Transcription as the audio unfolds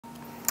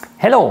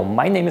Hello,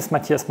 my name is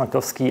Matthias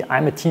Maklowski.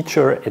 I'm a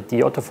teacher at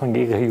the Otto von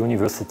Guericke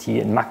University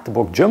in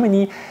Magdeburg,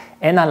 Germany,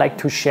 and I like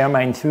to share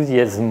my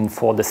enthusiasm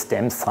for the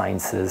STEM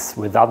sciences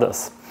with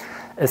others.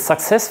 A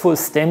successful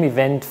STEM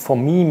event for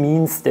me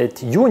means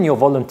that you and your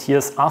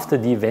volunteers after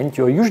the event,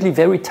 you're usually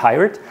very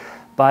tired,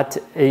 but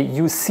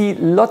you see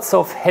lots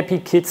of happy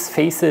kids'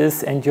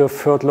 faces and you've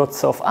heard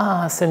lots of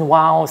ahs and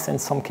wows, and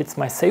some kids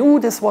might say, oh,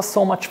 this was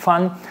so much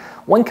fun.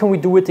 When can we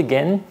do it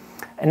again?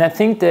 And I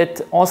think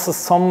that also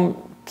some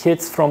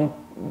kids from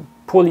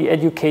poorly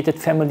educated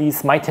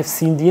families might have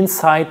seen the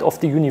inside of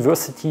the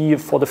university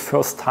for the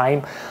first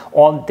time,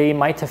 or they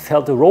might have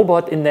felt a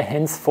robot in their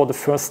hands for the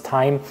first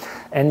time.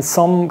 And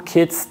some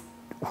kids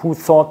who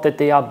thought that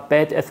they are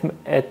bad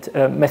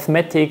at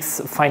mathematics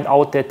find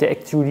out that they're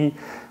actually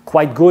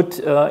quite good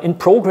in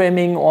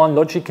programming or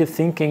logical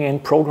thinking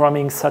and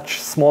programming such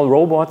small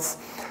robots.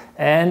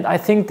 And I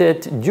think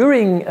that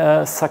during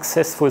a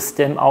successful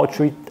STEM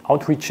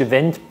outreach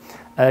event,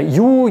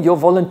 your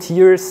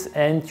volunteers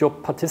and your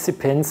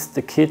participants,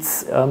 the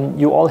kids,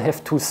 you all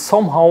have to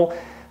somehow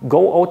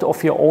go out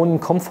of your own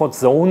comfort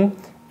zone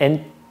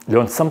and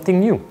learn something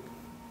new.